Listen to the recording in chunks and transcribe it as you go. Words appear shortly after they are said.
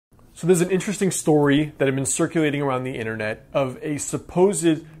So there's an interesting story that had been circulating around the internet of a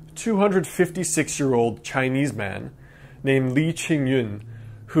supposed 256-year-old Chinese man named Li Qingyun,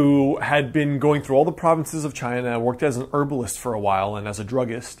 who had been going through all the provinces of China, worked as an herbalist for a while and as a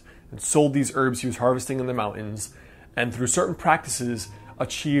druggist, and sold these herbs he was harvesting in the mountains, and through certain practices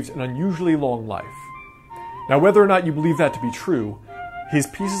achieved an unusually long life. Now, whether or not you believe that to be true, his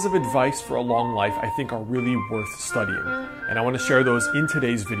pieces of advice for a long life I think are really worth studying, and I want to share those in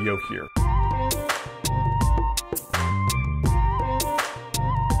today's video here.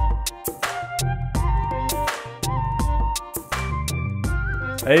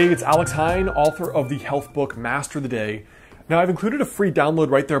 Hey, it's Alex Hine, author of the health book Master the Day. Now, I've included a free download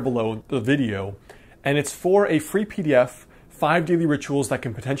right there below the video, and it's for a free PDF, 5 daily rituals that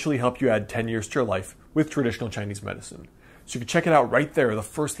can potentially help you add 10 years to your life with traditional Chinese medicine. So you can check it out right there, the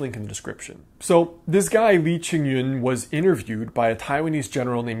first link in the description. So this guy, Li Qingyun, was interviewed by a Taiwanese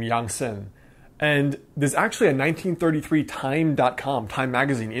general named Yang Sen. And there's actually a 1933 Time.com, Time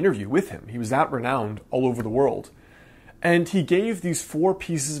magazine interview with him. He was that renowned all over the world. And he gave these 4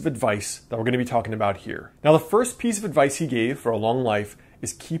 pieces of advice that we're going to be talking about here. Now, the first piece of advice he gave for a long life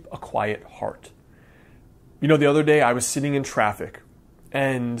is keep a quiet heart. You know, the other day I was sitting in traffic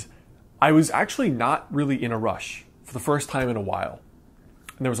and I was actually not really in a rush for the first time in a while.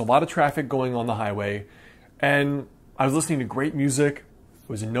 And there was a lot of traffic going on the highway and I was listening to great music.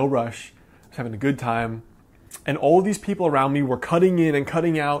 I was in no rush. I was having a good time. And all of these people around me were cutting in and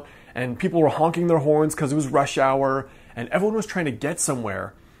cutting out, and people were honking their horns because it was rush hour, and everyone was trying to get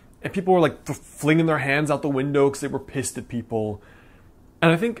somewhere. And people were like flinging their hands out the window because they were pissed at people. And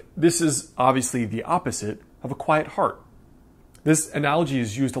I think this is obviously the opposite of a quiet heart. This analogy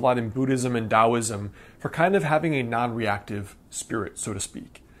is used a lot in Buddhism and Taoism for kind of having a non-reactive spirit, so to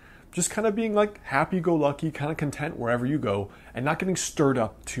speak. Just kind of being like happy-go-lucky, kind of content wherever you go, and not getting stirred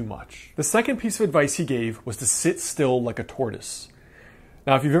up too much. The second piece of advice he gave was to sit still like a tortoise.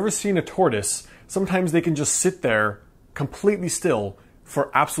 Now, if you've ever seen a tortoise, sometimes they can just sit there completely still for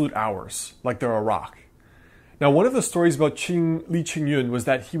absolute hours, like they're a rock. Now, one of the stories about Li Qingyun was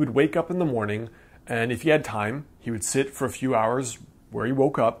that he would wake up in the morning, and if he had time, he would sit for a few hours where he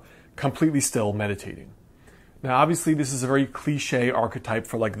woke up, completely still, meditating. Now, obviously, this is a very cliche archetype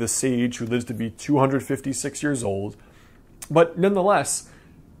for like the sage who lives to be 256 years old. But nonetheless,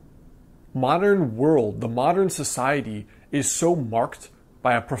 modern world, the modern society is so marked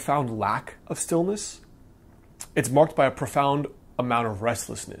by a profound lack of stillness. It's marked by a profound amount of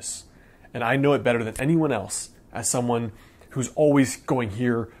restlessness. And I know it better than anyone else as someone who's always going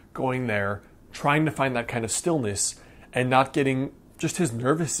here, going there, trying to find that kind of stillness and not getting just his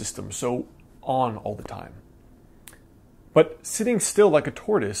nervous system so on all the time. But sitting still like a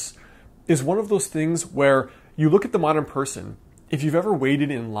tortoise is one of those things where you look at the modern person. If you've ever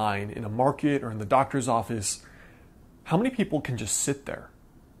waited in line in a market or in the doctor's office, how many people can just sit there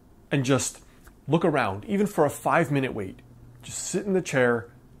and just look around, even for a 5-minute wait? Just sit in the chair,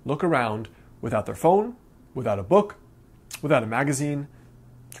 look around without their phone, without a book, without a magazine.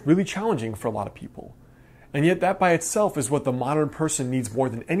 It's really challenging for a lot of people. And yet that by itself is what the modern person needs more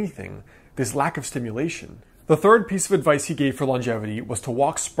than anything, this lack of stimulation. The third piece of advice he gave for longevity was to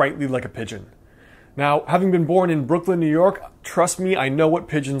walk sprightly like a pigeon. Now, having been born in Brooklyn, New York, trust me, I know what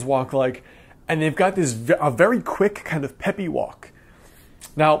pigeons walk like, and they've got this a very quick kind of peppy walk.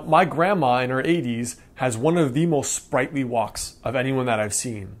 Now, my grandma in her 80s has one of the most sprightly walks of anyone that I've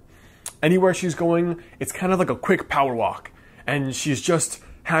seen. Anywhere she's going, it's kind of like a quick power walk, and she's just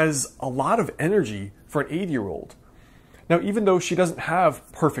has a lot of energy for an 80-year-old. Now, even though she doesn't have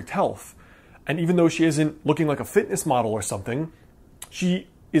perfect health, and even though she isn't looking like a fitness model or something, she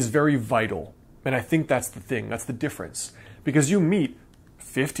is very vital. And I think that's the thing, that's the difference. Because you meet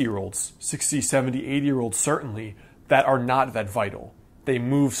 50-year-olds, 60, 70, 80-year-olds certainly, that are not that vital. They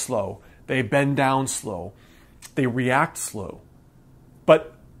move slow, they bend down slow, they react slow.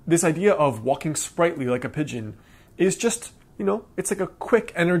 But this idea of walking sprightly like a pigeon is just, you know, it's like a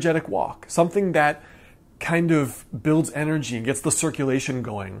quick, energetic walk. Something that kind of builds energy and gets the circulation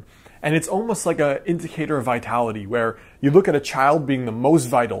going. And it's almost like an indicator of vitality where you look at a child being the most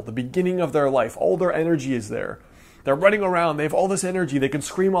vital, the beginning of their life, all their energy is there. They're running around, they have all this energy, they can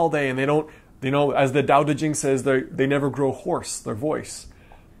scream all day and they don't, you know, as the Tao Te Ching says, they never grow hoarse, their voice.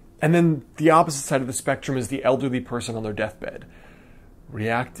 And then the opposite side of the spectrum is the elderly person on their deathbed,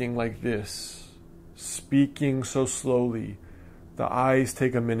 reacting like this, speaking so slowly, the eyes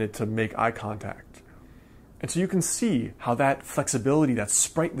take a minute to make eye contact. And so you can see how that flexibility, that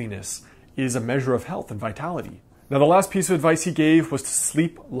sprightliness, is a measure of health and vitality. Now, the last piece of advice he gave was to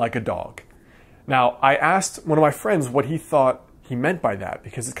sleep like a dog. Now, I asked one of my friends what he thought he meant by that,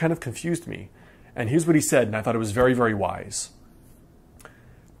 because it kind of confused me. And here's what he said, and I thought it was very, very wise.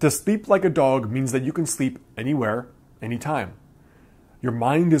 To sleep like a dog means that you can sleep anywhere, anytime. Your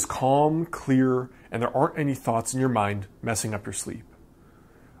mind is calm, clear, and there aren't any thoughts in your mind messing up your sleep.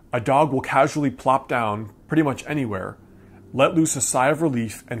 A dog will casually plop down pretty much anywhere, let loose a sigh of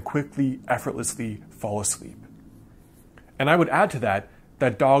relief, and quickly, effortlessly fall asleep. And I would add to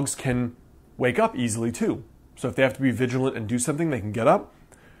that dogs can wake up easily too. So if they have to be vigilant and do something, they can get up.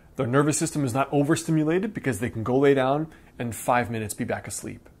 Their nervous system is not overstimulated because they can go lay down and in 5 minutes be back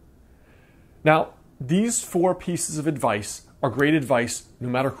asleep. Now, these 4 pieces of advice are great advice no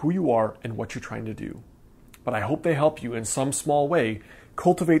matter who you are and what you're trying to do. But I hope they help you in some small way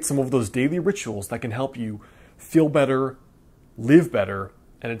cultivate some of those daily rituals that can help you feel better, live better,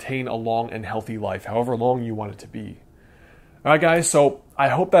 and attain a long and healthy life, however long you want it to be. All right, guys, so I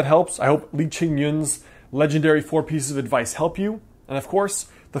hope that helps. I hope Lee Ching Yun's legendary 4 pieces of advice help you. And of course,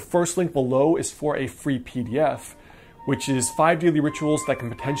 the first link below is for a free PDF, which is 5 daily rituals that can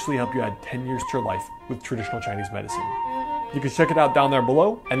potentially help you add 10 years to your life with traditional Chinese medicine. You can check it out down there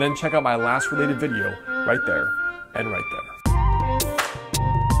below, and then check out my last related video right there and right there.